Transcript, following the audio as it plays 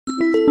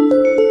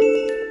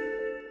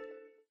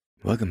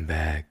Welcome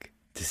back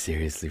to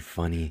Seriously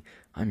Funny.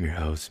 I'm your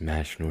host,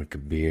 Mashnur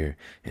Kabir,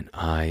 and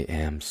I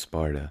am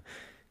Sparta.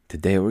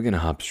 Today we're going to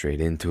hop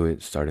straight into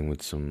it, starting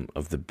with some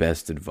of the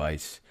best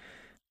advice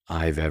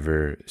I've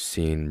ever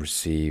seen,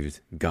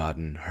 received,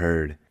 gotten,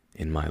 heard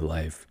in my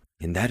life.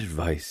 And that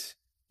advice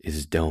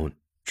is don't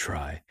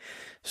try.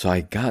 So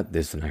I got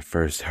this and I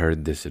first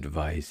heard this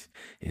advice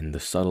in The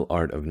Subtle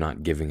Art of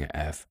Not Giving a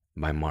F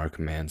by Mark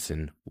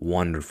Manson.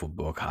 Wonderful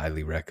book,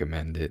 highly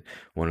recommend it.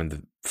 One of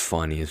the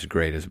funniest,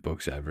 greatest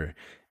books ever.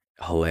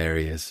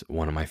 Hilarious,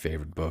 one of my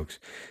favorite books.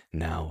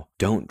 Now,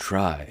 don't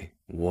try.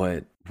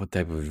 What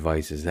type of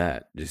advice is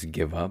that? Just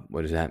give up?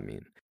 What does that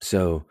mean?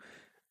 So,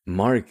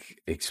 Mark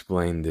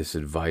explained this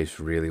advice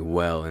really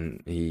well,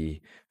 and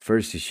he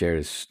shared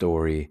a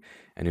story,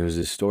 and it was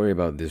a story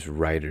about this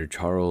writer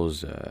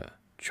Charles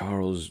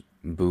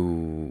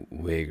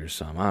Bouwig or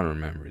something. I don't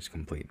remember his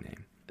complete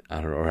name,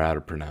 or how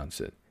to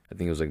pronounce it. I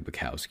think it was like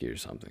Bukowski or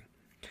something.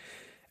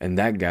 And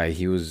that guy,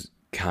 he was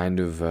kind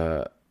of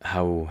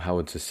how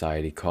would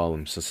society call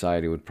him?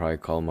 Society would probably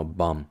call him a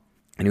bum,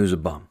 and he was a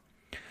bum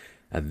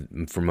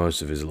for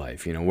most of his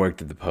life.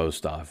 Worked at the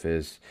post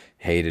office,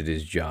 hated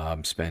his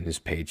job, spent his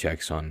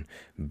paychecks on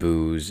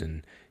booze,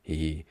 and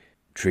he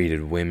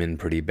treated women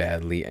pretty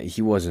badly.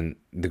 He wasn't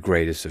the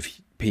greatest of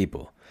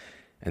people.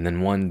 And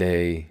then one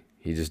day,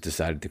 he just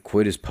decided to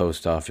quit his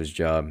post office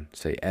job,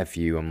 say, F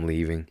you, I'm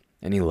leaving,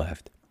 and he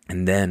left.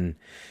 And then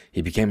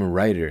he became a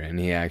writer, and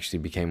he actually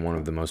became one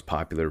of the most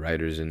popular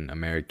writers in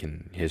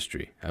American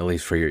history, at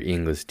least for your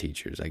English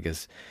teachers. I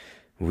guess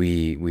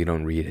we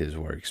don't read his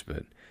works,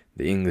 but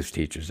the English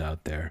teachers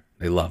out there,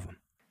 they love him.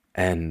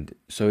 And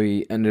so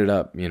he ended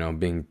up,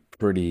 being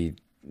pretty,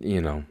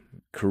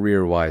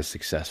 career-wise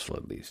successful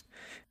at least.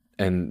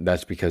 And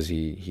that's because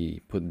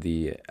he put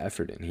the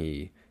effort in.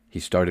 He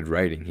started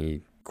writing.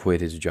 He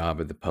quit his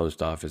job at the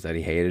post office that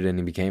he hated, and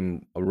he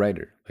became a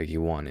writer like he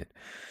wanted.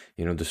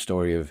 The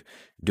story of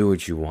do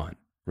what you want,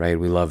 right?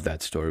 We love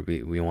that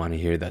story. We want to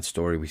hear that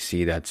story. We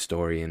see that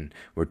story, and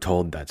we're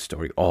told that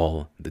story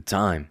all the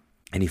time.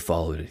 And he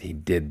followed it. He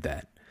did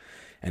that.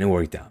 And it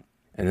worked out.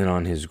 And then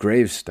on his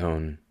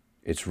gravestone,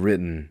 it's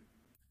written,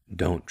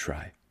 don't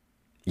try.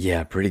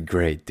 Yeah, pretty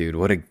great, dude.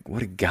 What a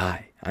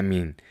guy. I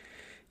mean,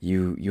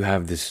 you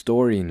have this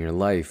story in your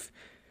life,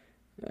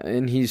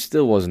 and he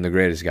still wasn't the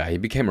greatest guy. He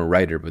became a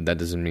writer, but that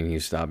doesn't mean he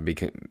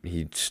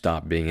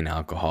stopped being an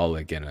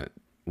alcoholic and a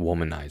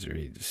womanizer.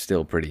 He's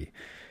still pretty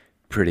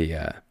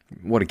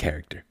what a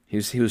character. He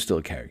was still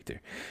a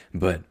character.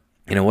 But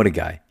what a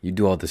guy. You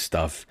do all this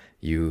stuff,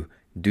 you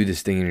do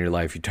this thing in your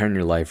life, you turn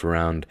your life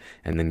around,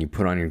 and then you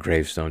put on your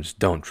gravestone, just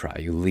don't try.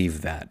 You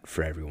leave that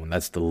for everyone.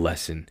 That's the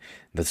lesson.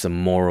 That's the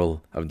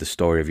moral of the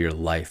story of your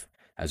life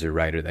as a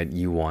writer that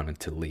you wanted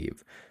to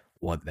leave.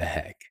 What the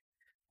heck?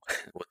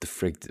 What the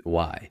frick?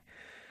 Why?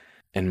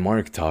 And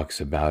Mark talks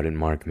about it,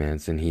 Mark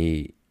Manson.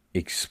 He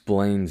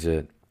explains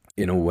it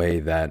in a way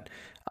that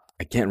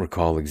I can't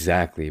recall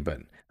exactly,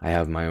 but I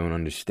have my own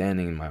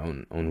understanding and my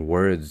own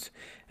words,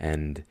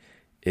 and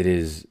it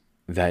is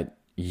that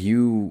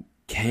you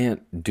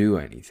can't do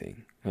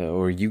anything,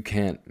 or you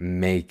can't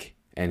make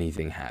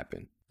anything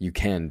happen. You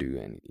can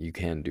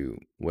do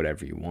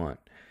whatever you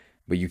want,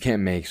 but you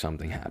can't make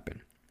something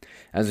happen.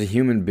 As a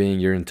human being,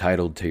 you're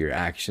entitled to your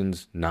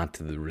actions, not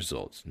to the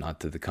results, not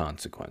to the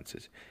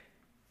consequences.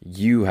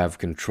 You have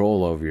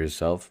control over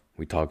yourself.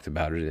 We talked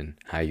about it in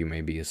How You May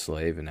Be a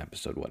Slave in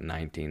episode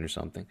 19 or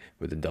something,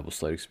 with the double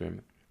slate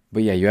experiment.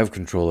 But yeah, you have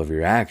control over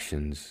your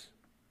actions.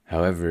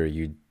 However,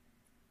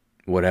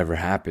 whatever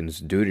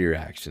happens due to your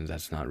actions,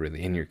 that's not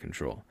really in your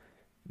control.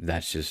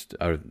 That's just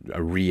a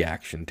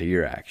reaction to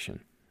your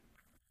action.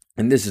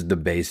 And this is the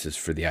basis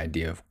for the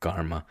idea of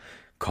karma.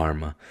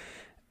 Karma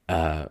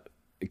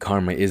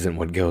isn't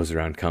what goes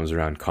around comes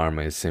around.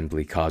 Karma is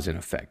simply cause and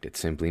effect. It's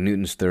simply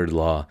Newton's third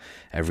law.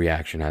 Every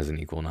action has an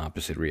equal and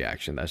opposite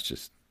reaction. That's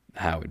just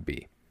how it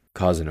be.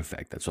 Cause and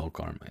effect. That's all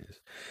karma is.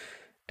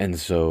 And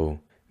so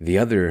the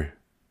other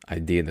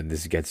idea that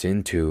this gets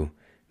into,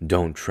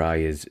 don't try,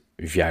 is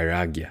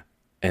vairagya.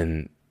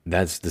 And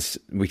that's this.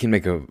 We can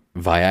make a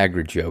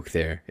Viagra joke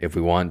there if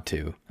we want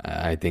to.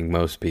 I think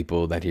most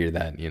people that hear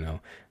that,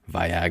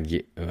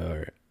 Viagra,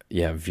 or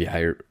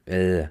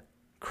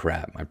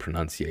crap, my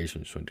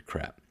pronunciation just went to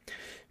crap.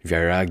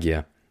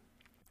 Vairagya,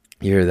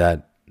 you hear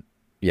that,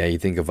 you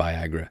think of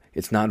Viagra.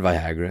 It's not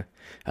Viagra.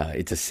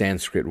 It's a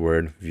Sanskrit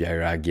word,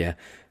 vairagya,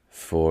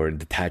 for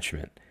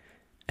detachment.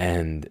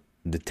 And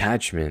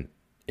detachment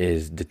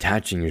is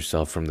detaching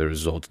yourself from the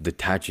results,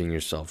 detaching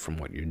yourself from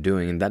what you're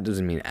doing. And that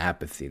doesn't mean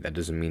apathy. That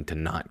doesn't mean to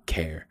not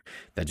care.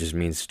 That just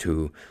means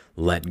to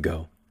let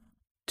go,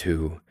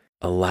 to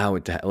allow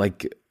it to,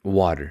 like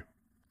water.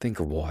 Think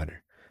of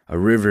water. A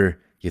river,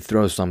 you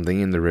throw something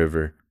in the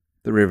river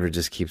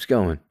just keeps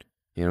going.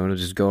 It'll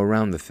just go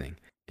around the thing.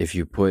 If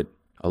you put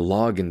a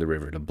log in the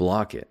river to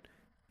block it,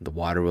 the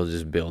water will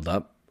just build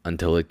up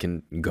until it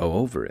can go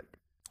over it.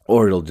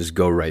 Or it'll just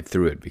go right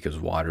through it because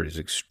water is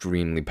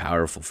extremely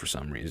powerful for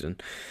some reason.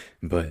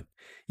 But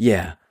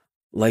yeah,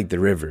 like the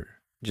river,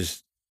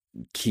 just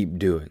keep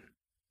doing.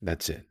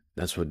 That's it.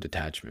 That's what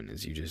detachment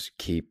is. You just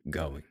keep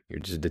going. You're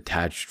just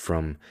detached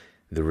from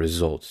the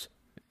results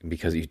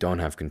because you don't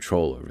have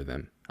control over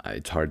them.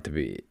 It's hard to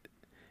be,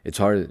 it's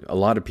hard. A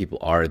lot of people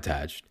are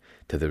attached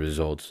to the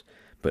results,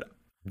 but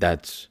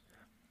that's,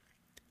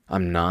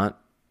 I'm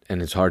not.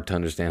 And it's hard to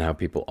understand how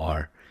people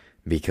are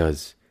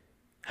because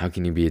how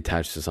can you be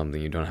attached to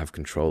something you don't have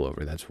control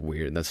over? That's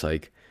weird. That's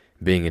like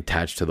being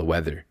attached to the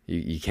weather.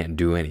 You can't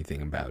do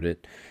anything about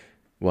it.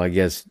 Well, I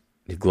guess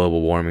if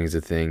global warming is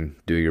a thing,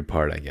 do your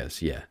part, I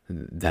guess. Yeah,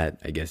 that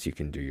I guess you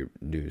can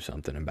do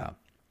something about.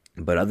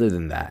 But other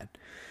than that,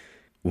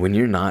 when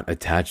you're not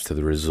attached to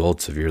the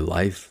results of your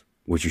life,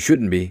 which you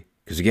shouldn't be,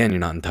 because again, you're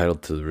not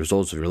entitled to the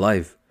results of your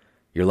life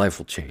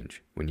will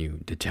change when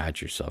you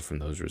detach yourself from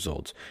those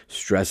results.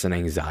 Stress and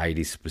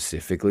anxiety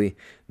specifically,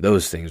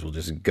 those things will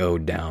just go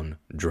down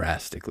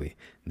drastically.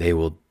 They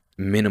will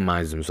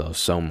minimize themselves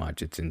so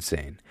much, it's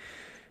insane.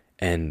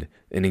 And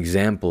an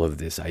example of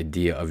this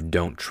idea of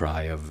don't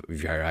try, of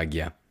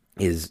vairagya,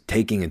 is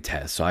taking a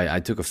test. So I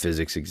took a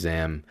physics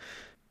exam.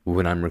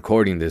 When I'm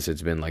recording this,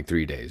 it's been like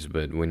 3 days.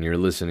 But when you're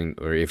listening,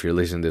 or if you're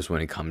listening to this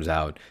when it comes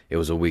out, it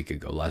was a week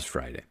ago, last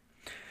Friday.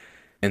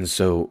 And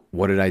so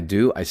what did I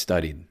do? I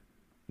studied.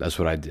 That's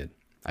what I did.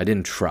 I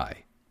didn't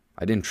try.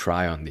 I didn't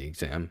try on the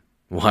exam.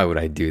 Why would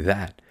I do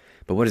that?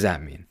 But what does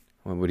that mean?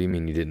 What do you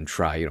mean you didn't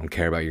try? You don't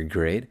care about your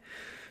grade?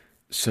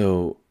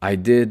 So I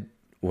did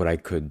what I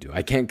could do.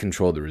 I can't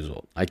control the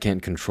result. I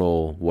can't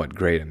control what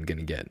grade I'm going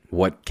to get.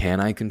 What can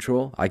I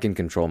control? I can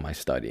control my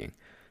studying.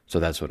 So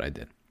that's what I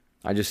did.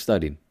 I just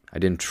studied. I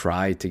didn't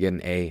try to get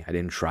an A. I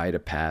didn't try to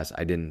pass.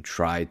 I didn't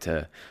try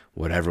to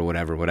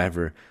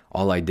whatever.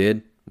 All I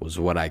did was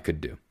what I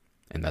could do.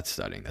 And that's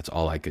studying. That's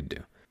all I could do.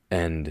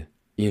 And,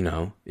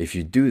 if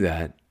you do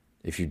that,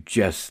 if you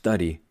just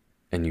study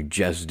and you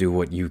just do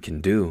what you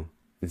can do,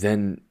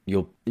 then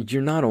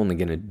you're not only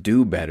going to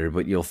do better,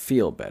 but you'll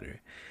feel better.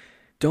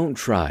 Don't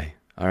try,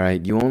 all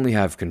right? You only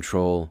have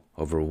control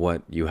over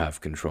what you have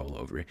control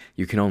over.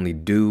 You can only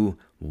do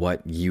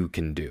what you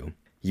can do.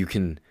 You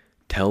can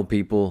tell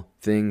people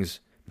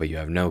things, but you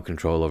have no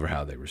control over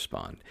how they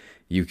respond.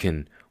 You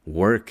can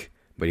work,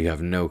 but you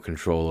have no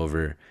control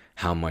over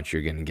how much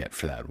you're going to get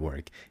for that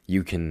work.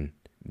 You can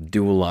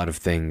do a lot of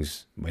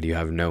things, but you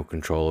have no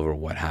control over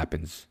what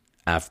happens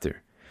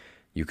after.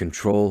 You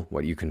control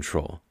what you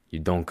control. You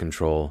don't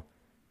control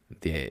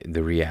the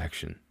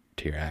reaction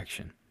to your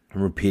action.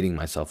 I'm repeating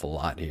myself a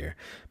lot here,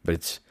 but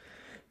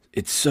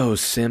it's so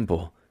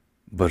simple.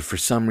 But for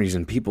some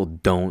reason, people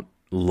don't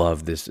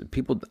love this.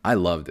 I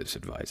love this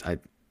advice. I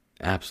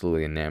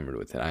absolutely enamored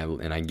with it.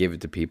 And I give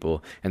it to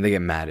people, and they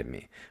get mad at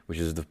me, which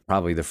is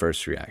probably the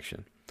first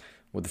reaction.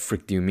 What the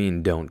frick do you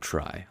mean, don't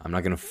try? I'm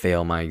not going to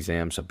fail my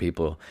exam, so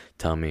people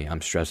tell me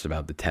I'm stressed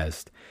about the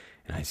test.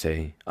 And I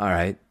say, all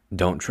right,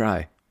 don't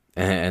try.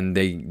 And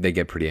they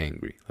get pretty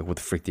angry. Like, what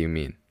the frick do you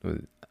mean?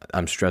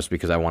 I'm stressed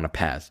because I want to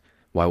pass.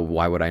 Why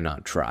would I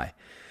not try?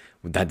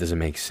 That doesn't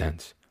make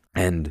sense.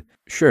 And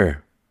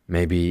sure,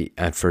 maybe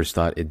at first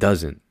thought it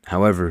doesn't.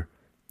 However,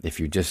 if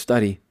you just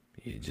study,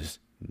 you just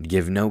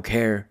give no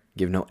care,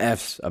 give no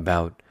F's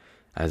about,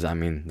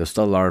 the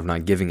subtle art of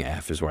not giving an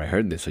F is where I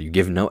heard this. So you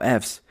give no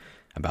F's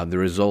about the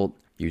result.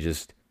 You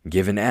just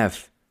give an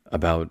F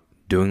about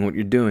doing what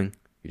you're doing.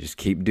 You just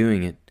keep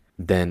doing it.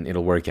 Then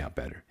it'll work out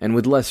better. And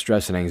with less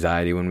stress and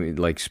anxiety, when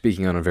we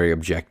speaking on a very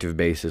objective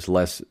basis,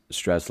 less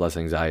stress, less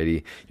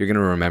anxiety, you're going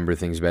to remember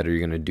things better. You're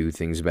going to do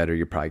things better.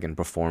 You're probably going to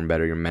perform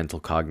better. Your mental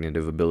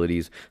cognitive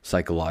abilities,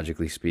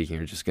 psychologically speaking,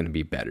 are just going to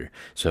be better.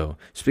 So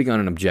speaking on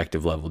an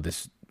objective level,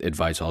 this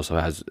advice also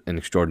has an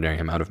extraordinary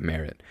amount of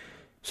merit.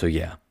 So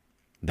yeah,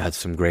 that's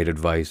some great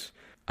advice.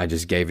 I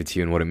just gave it to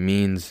you and what it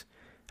means.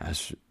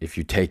 As if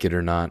you take it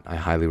or not, I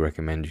highly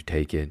recommend you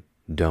take it.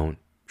 Don't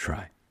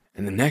try.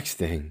 And the next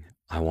thing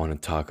I want to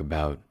talk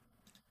about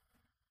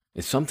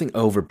is something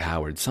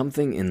overpowered,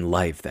 something in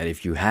life that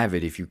if you have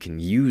it, if you can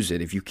use it,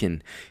 if you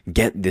can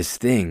get this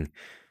thing,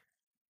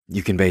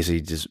 you can basically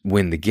just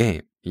win the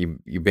game.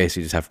 You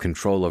basically just have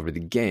control over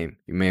the game.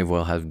 You may as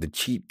well have the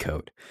cheat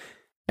code.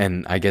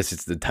 And I guess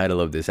it's the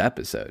title of this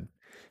episode.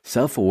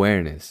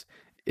 Self-awareness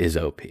is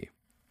OP.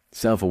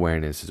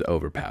 Self-awareness is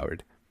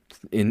overpowered.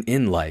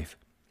 In life,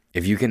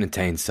 if you can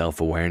attain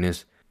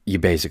self-awareness, you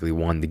basically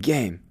won the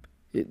game.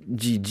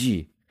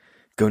 GG.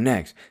 Go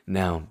next.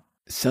 Now,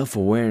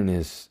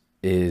 self-awareness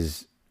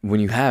is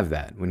when you have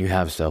that, when you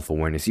have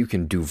self-awareness, you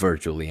can do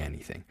virtually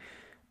anything.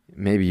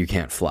 Maybe you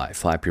can't fly.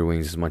 Flap your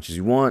wings as much as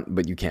you want,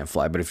 but you can't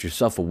fly. But if you're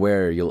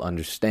self-aware, you'll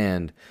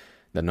understand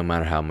that no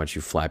matter how much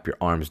you flap your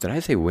arms, did I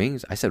say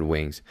wings? I said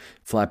wings.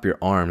 Flap your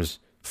arms,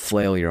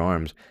 flail your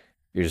arms,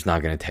 you're just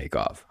not going to take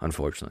off,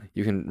 unfortunately.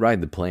 You can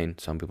ride the plane.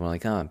 Some people are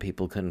like,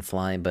 people couldn't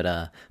fly,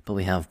 but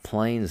we have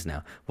planes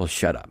now. Well,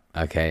 shut up,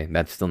 okay?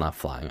 That's still not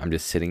flying. I'm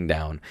just sitting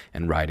down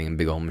and riding a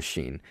big old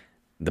machine.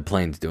 The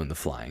plane's doing the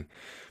flying.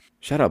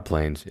 Shut up,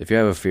 planes. If you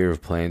have a fear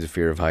of planes, a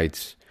fear of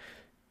heights,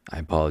 I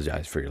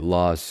apologize for your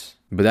loss.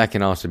 But that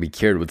can also be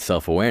cured with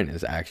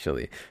self-awareness,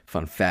 actually.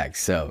 Fun fact,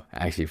 so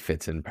actually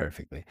fits in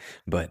perfectly.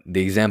 But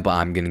the example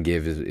I'm going to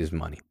give is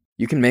money.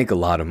 You can make a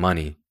lot of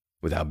money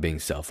without being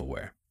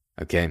self-aware.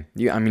 Okay?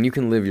 I mean, you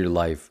can live your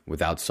life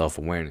without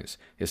self-awareness.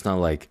 It's not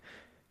like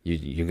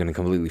you're going to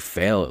completely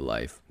fail at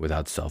life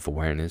without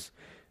self-awareness.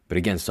 But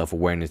again,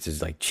 self-awareness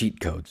is like cheat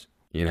codes.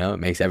 It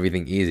makes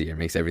everything easier,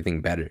 makes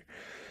everything better.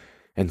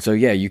 And so,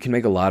 yeah, you can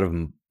make a lot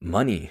of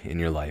money in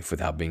your life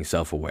without being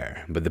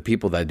self-aware. But the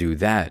people that do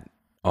that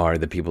are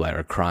the people that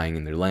are crying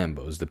in their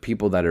Lambos. The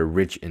people that are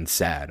rich and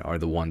sad are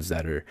the ones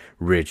that are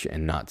rich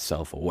and not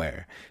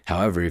self-aware.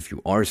 However, if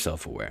you are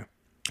self-aware,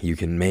 you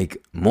can make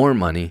more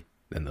money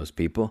than those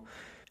people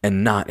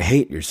and not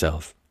hate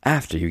yourself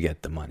after you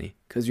get the money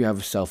because you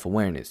have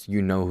self-awareness.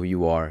 You know who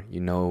you are. You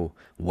know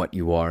what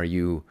you are.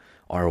 You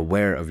are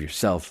aware of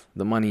yourself.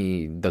 The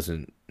money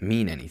doesn't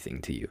mean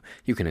anything to you.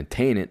 You can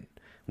attain it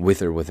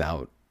with or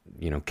without,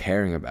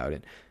 caring about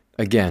it.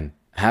 Again,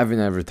 haven't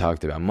ever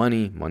talked about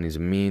money. Money's a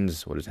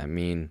means. What does that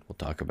mean? We'll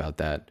talk about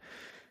that.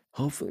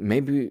 Hopefully,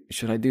 maybe,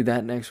 should I do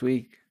that next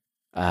week?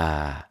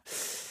 Nah,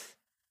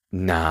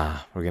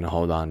 we're going to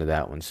hold on to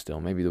that one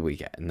still. Maybe the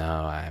week after.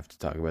 No, I have to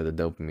talk about the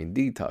dopamine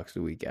detox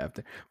the week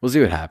after. We'll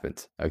see what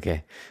happens,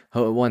 okay?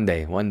 One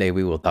day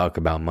we will talk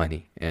about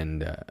money.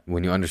 And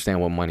when you understand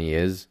what money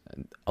is,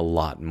 a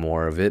lot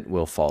more of it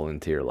will fall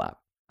into your lap.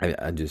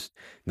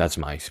 That's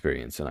my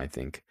experience, and I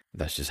think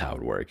that's just how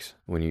it works.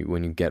 When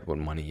you get what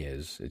money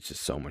is, it's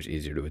just so much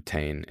easier to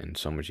attain and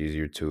so much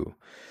easier to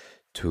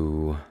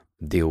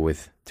deal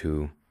with,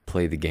 to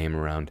play the game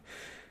around.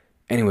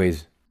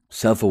 Anyways,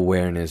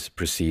 self-awareness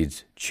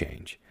precedes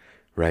change,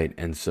 right?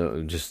 And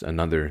so just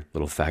another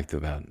little fact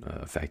about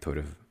factoid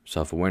of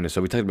self-awareness.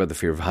 So we talked about the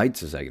fear of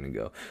heights a second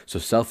ago. So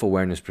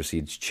self-awareness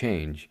precedes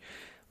change.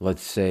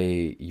 Let's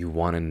say you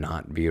want to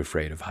not be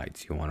afraid of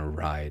heights. You want to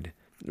ride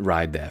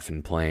the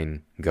effing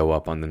plane, go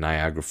up on the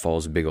Niagara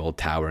Falls big old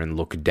tower and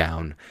look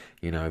down.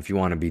 If you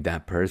want to be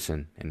that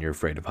person and you're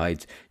afraid of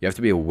heights, you have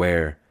to be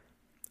aware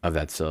of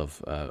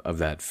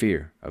that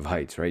fear of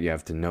heights, right? You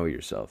have to know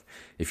yourself.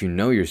 If you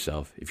know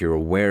yourself, if you're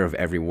aware of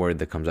every word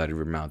that comes out of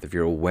your mouth, if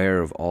you're aware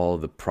of all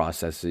the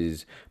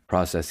processes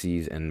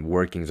and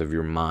workings of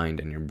your mind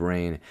and your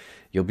brain,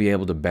 you'll be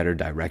able to better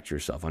direct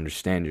yourself,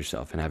 understand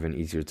yourself, and have an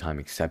easier time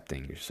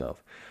accepting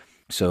yourself.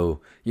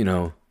 So,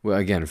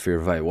 again, fear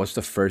of height. What's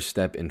the first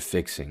step in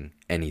fixing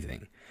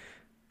anything?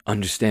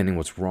 Understanding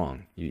what's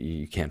wrong.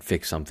 You can't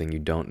fix something you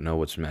don't know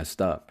what's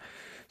messed up.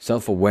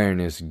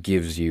 Self-awareness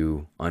gives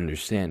you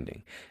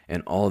understanding.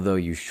 And although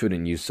you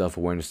shouldn't use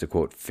self-awareness to,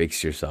 quote,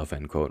 fix yourself,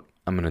 end quote,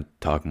 I'm going to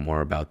talk more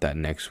about that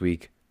next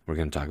week. We're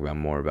going to talk about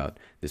more about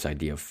this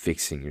idea of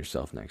fixing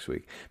yourself next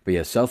week. But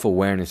yeah,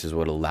 self-awareness is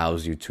what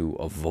allows you to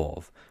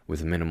evolve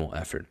with minimal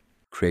effort.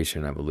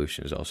 Creation and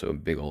evolution is also a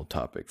big old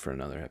topic for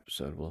another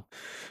episode. Well,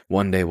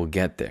 one day we'll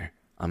get there.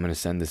 I'm going to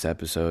send this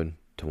episode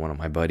to one of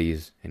my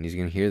buddies, and he's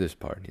going to hear this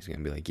part. And he's going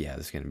to be like, yeah,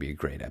 this is going to be a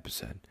great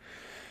episode.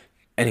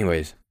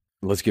 Anyways,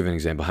 let's give an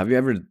example. Have you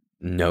ever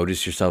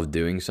noticed yourself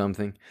doing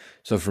something?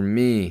 So for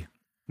me,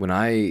 when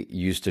I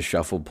used to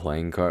shuffle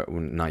playing cards,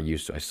 not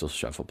used to, I still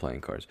shuffle playing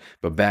cards.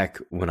 But back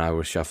when I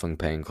was shuffling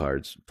playing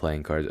cards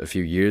a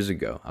few years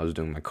ago, I was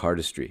doing my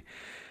cardistry.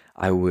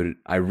 I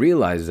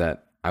realized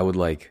that I would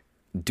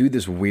do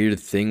this weird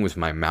thing with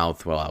my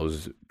mouth while I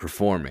was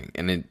performing,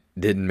 and it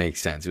didn't make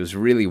sense. It was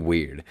really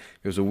weird.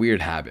 It was a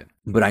weird habit,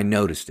 but I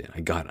noticed it.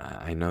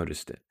 I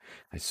noticed it.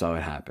 I saw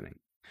it happening.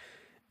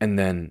 And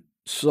then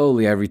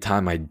slowly, every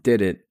time I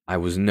did it, I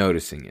was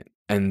noticing it.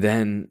 And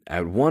then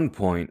at one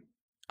point,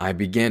 I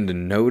began to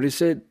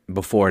notice it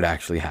before it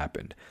actually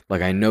happened.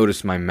 I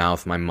noticed my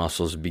mouth, my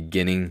muscles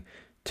beginning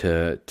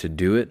to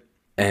do it.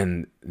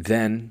 And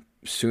then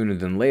sooner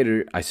than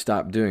later, I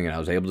stopped doing it. I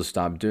was able to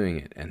stop doing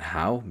it. And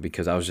how?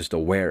 Because I was just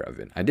aware of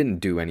it. I didn't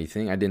do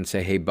anything. I didn't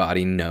say, hey,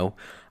 body, no.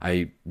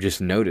 I just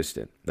noticed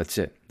it. That's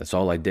it. That's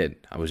all I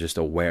did. I was just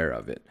aware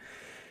of it.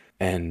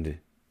 And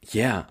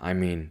yeah, I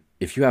mean,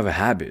 if you have a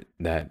habit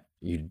that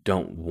you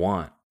don't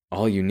want,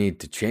 all you need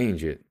to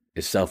change it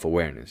is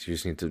self-awareness. You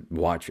just need to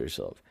watch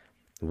yourself.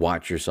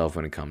 Watch yourself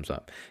when it comes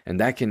up.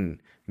 And that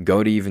can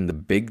go to even the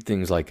big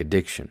things like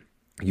addiction.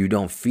 You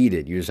don't feed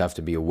it. You just have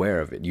to be aware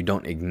of it. You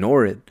don't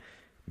ignore it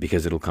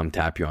because it'll come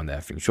tap you on the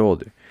effing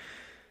shoulder.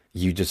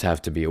 You just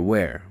have to be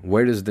aware.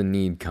 Where does the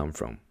need come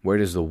from? Where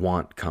does the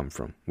want come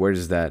from? Where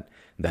does that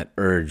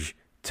urge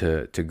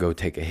to go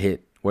take a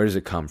hit, where does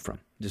it come from?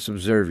 Just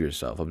observe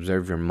yourself.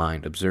 Observe your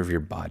mind. Observe your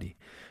body.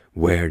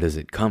 Where does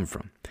it come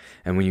from?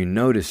 And when you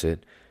notice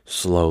it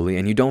slowly,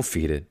 and you don't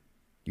feed it,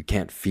 you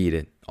can't feed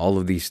it. All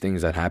of these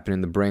things that happen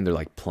in the brain, they're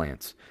like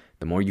plants.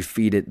 The more you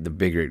feed it, the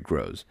bigger it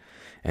grows.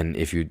 And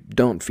if you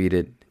don't feed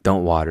it,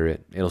 don't water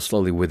it, it'll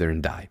slowly wither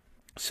and die.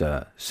 It's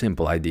a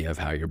simple idea of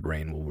how your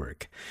brain will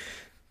work.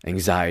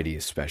 Anxiety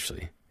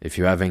especially. If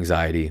you have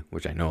anxiety,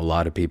 which I know a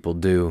lot of people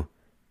do,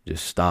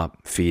 just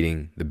stop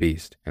feeding the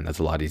beast. And that's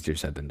a lot easier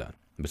said than done.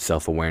 But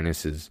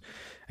self-awareness is,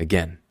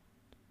 again,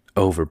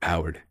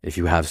 overpowered. If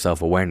you have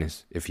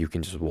self-awareness, if you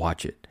can just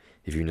watch it,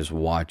 if you can just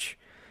watch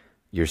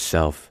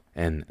yourself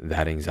and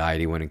that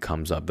anxiety when it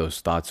comes up, those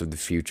thoughts of the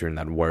future and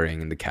that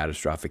worrying and the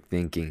catastrophic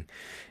thinking,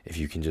 if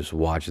you can just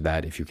watch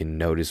that, if you can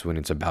notice when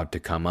it's about to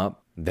come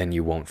up, then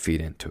you won't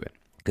feed into it.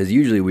 Because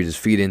usually we just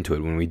feed into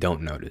it when we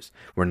don't notice.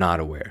 We're not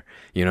aware.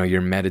 You know,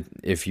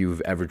 if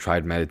you've ever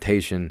tried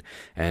meditation,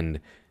 and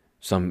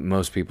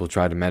most people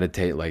try to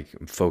meditate, like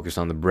focus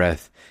on the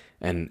breath,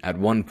 and at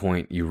one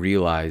point you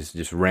realize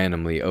just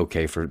randomly,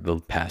 okay, for the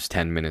past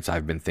 10 minutes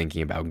I've been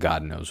thinking about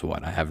God knows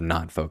what. I have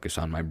not focused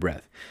on my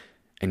breath.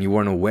 And you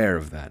weren't aware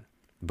of that.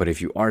 But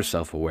if you are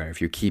self-aware, if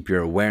you keep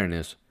your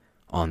awareness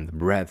on the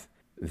breath,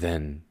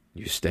 then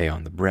you stay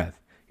on the breath.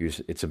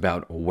 It's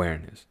about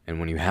awareness. And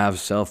when you have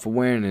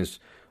self-awareness,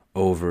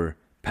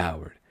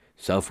 overpowered.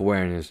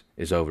 Self-awareness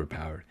is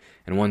overpowered.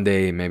 And one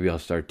day, maybe I'll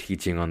start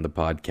teaching on the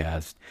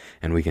podcast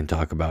and we can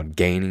talk about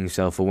gaining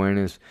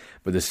self-awareness.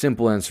 But the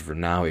simple answer for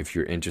now, if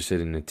you're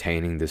interested in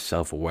attaining this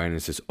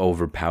self-awareness, this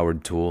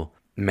overpowered tool,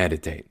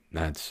 meditate.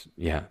 That's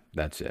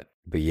it.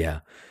 But yeah,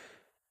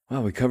 wow,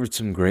 we covered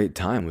some great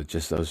time with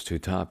just those two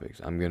topics.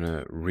 I'm going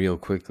to real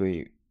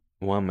quickly,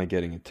 why am I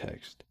getting a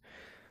text?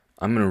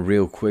 I'm going to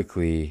real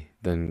quickly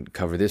then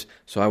cover this.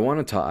 So I want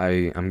to talk,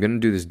 I'm going to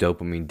do this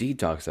dopamine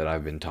detox that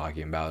I've been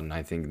talking about. And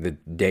I think the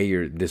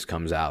day this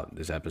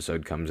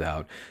episode comes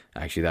out,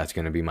 actually that's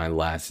going to be my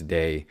last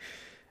day,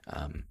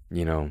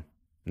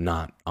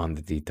 not on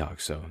the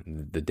detox. So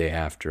the day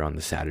after, on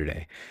the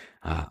Saturday,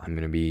 I'm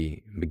going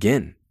to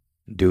begin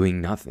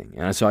doing nothing.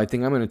 And so I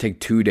think I'm going to take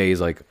 2 days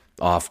like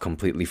off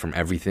completely from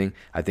everything.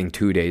 I think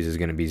 2 days is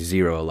going to be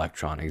zero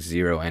electronics,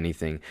 zero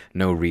anything,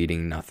 no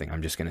reading, nothing.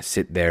 I'm just going to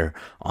sit there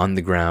on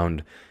the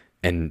ground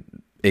and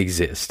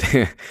exist.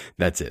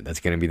 That's it. That's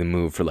going to be the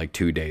move for like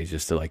 2 days,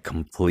 just to like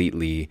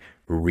completely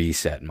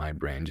reset my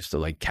brain, just to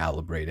like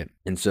calibrate it.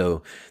 And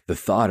so the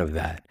thought of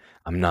that,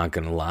 I'm not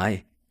going to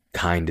lie,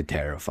 kind of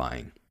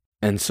terrifying.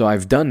 And so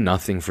I've done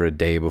nothing for a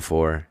day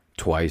before,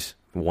 twice.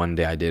 One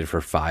day I did it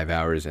for 5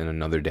 hours and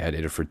another day I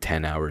did it for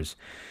 10 hours.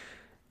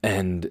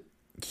 And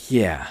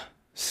yeah,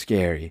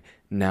 scary.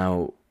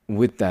 Now,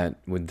 with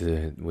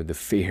the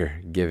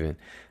fear given,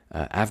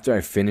 after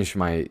I finish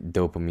my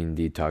dopamine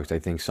detox, I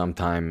think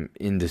sometime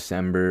in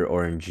December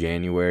or in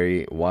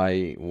January.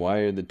 Why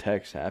are the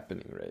texts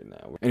happening right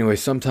now? Anyway,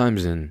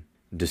 sometimes in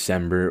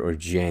December or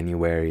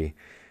January,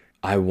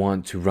 I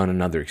want to run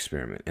another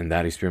experiment, and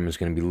that experiment is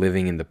going to be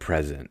living in the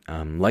present.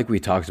 Like we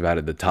talked about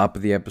at the top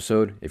of the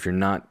episode, if you're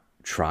not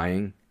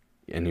trying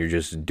and you're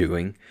just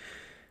doing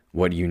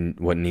what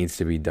needs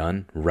to be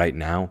done right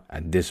now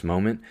at this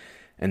moment.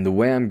 And the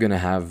way I'm going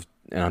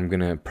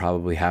to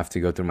probably have to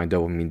go through my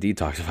dopamine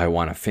detox if I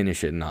want to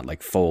finish it and not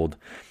like fold,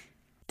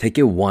 take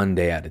it one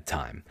day at a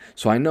time.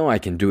 So I know I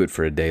can do it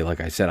for a day.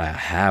 Like I said, I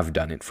have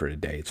done it for a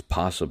day. It's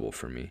possible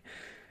for me.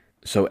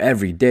 So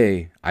every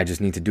day, I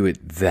just need to do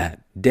it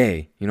that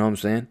day. You know what I'm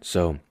saying?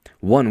 So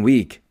 1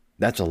 week,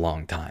 that's a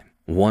long time.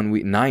 1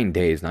 week, 9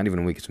 days, not even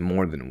a week, it's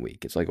more than a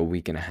week. It's like a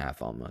week and a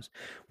half almost.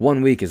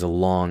 1 week is a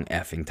long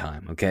effing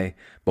time, okay?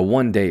 But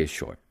 1 day is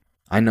short.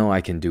 I know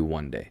I can do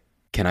 1 day.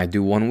 Can I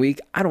do 1 week?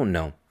 I don't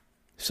know.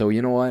 So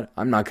you know what?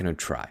 I'm not going to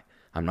try.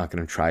 I'm not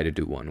going to try to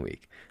do 1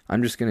 week.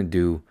 I'm just going to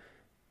do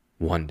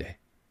 1 day.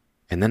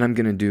 And then I'm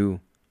going to do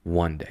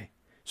 1 day.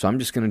 So I'm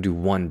just going to do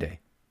 1 day.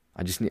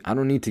 I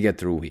don't need to get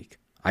through a week.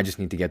 I just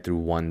need to get through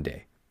 1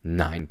 day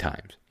 9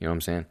 times. You know what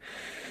I'm saying?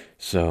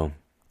 So,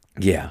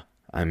 yeah,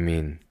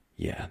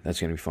 that's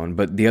going to be fun.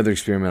 But the other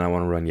experiment I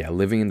want to run,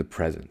 living in the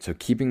present. So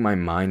keeping my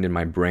mind and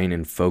my brain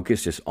in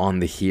focus just on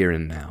the here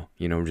and now,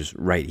 just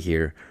right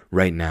here,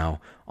 right now,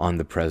 on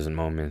the present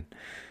moment.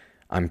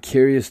 I'm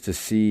curious to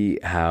see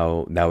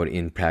how that would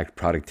impact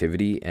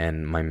productivity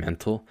and my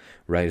mental,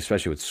 right?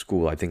 Especially with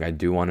school. I think I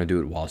do want to do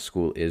it while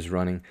school is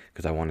running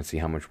because I want to see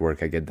how much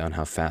work I get done,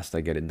 how fast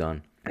I get it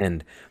done.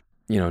 And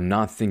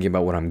not thinking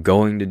about what I'm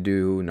going to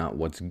do, not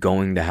what's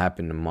going to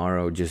happen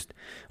tomorrow,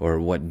 or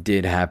what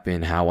did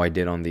happen, how I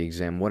did on the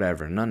exam,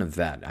 whatever. None of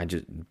that.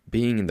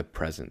 Being in the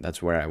present.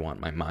 That's where I want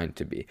my mind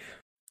to be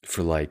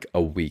for like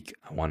a week.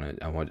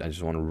 I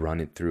just want to run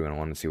it through and I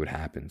want to see what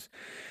happens.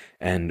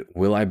 And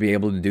will I be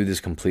able to do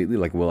this completely?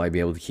 Like, will I be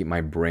able to keep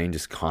my brain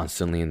just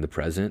constantly in the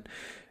present?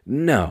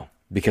 No,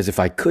 because if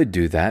I could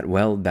do that,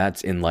 well,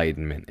 that's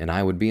enlightenment, and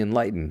I would be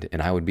enlightened,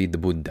 and I would be the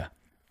Buddha.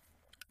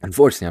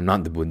 Unfortunately, I'm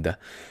not the Buddha.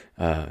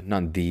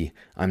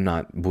 I'm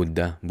not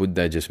Buddha.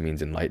 Buddha just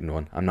means enlightened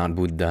one. I'm not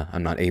Buddha.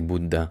 I'm not a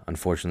Buddha.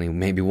 Unfortunately,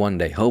 maybe one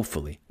day,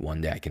 hopefully,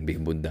 one day I can be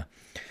Buddha.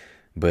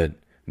 But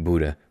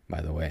Buddha,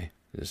 by the way,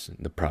 is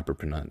the proper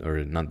not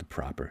the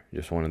proper,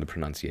 just one of the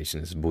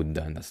pronunciations is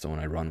Buddha, and that's the one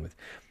I run with.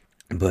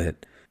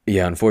 But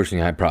yeah,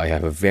 unfortunately, I probably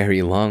have a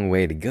very long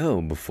way to go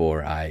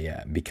before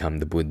I become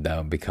the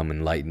Buddha, become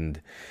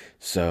enlightened.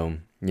 So,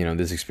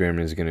 this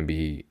experiment is going to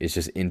be, it's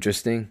just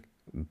interesting,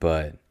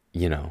 but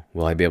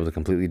will I be able to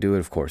completely do it?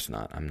 Of course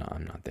not. I'm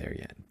not there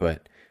yet,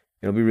 but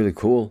it'll be really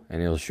cool.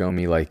 And it'll show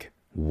me like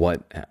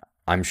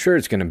I'm sure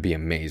it's going to be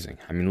amazing.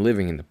 I mean,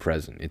 living in the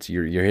present,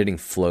 you're hitting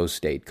flow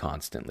state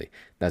constantly.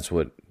 That's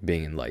what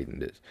being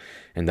enlightened is.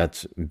 And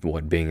that's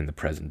what being in the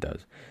present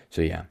does.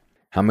 So yeah,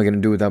 how am I going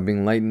to do without being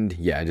enlightened?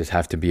 Yeah, I just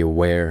have to be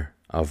aware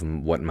of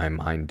what my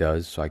mind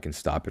does so I can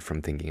stop it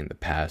from thinking in the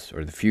past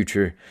or the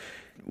future,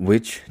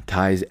 which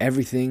ties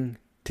everything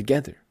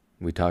together.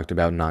 We talked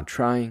about not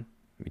trying.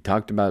 We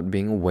talked about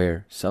being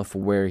aware,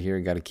 self-aware here.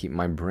 Got to keep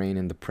my brain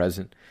in the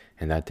present,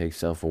 and that takes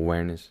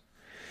self-awareness.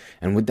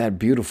 And with that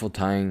beautiful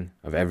tying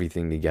of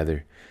everything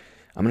together,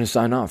 I'm going to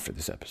sign off for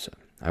this episode.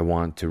 I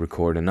want to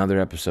record another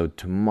episode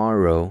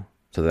tomorrow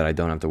so that I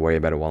don't have to worry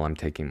about it while I'm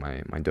taking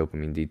my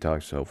dopamine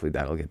detox. So hopefully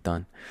that'll get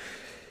done.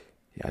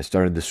 Yeah, I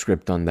started the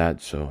script on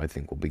that, so I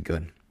think we'll be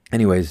good.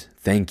 Anyways,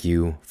 thank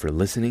you for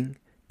listening.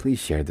 Please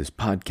share this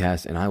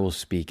podcast, and I will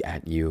speak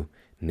at you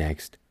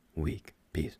next week.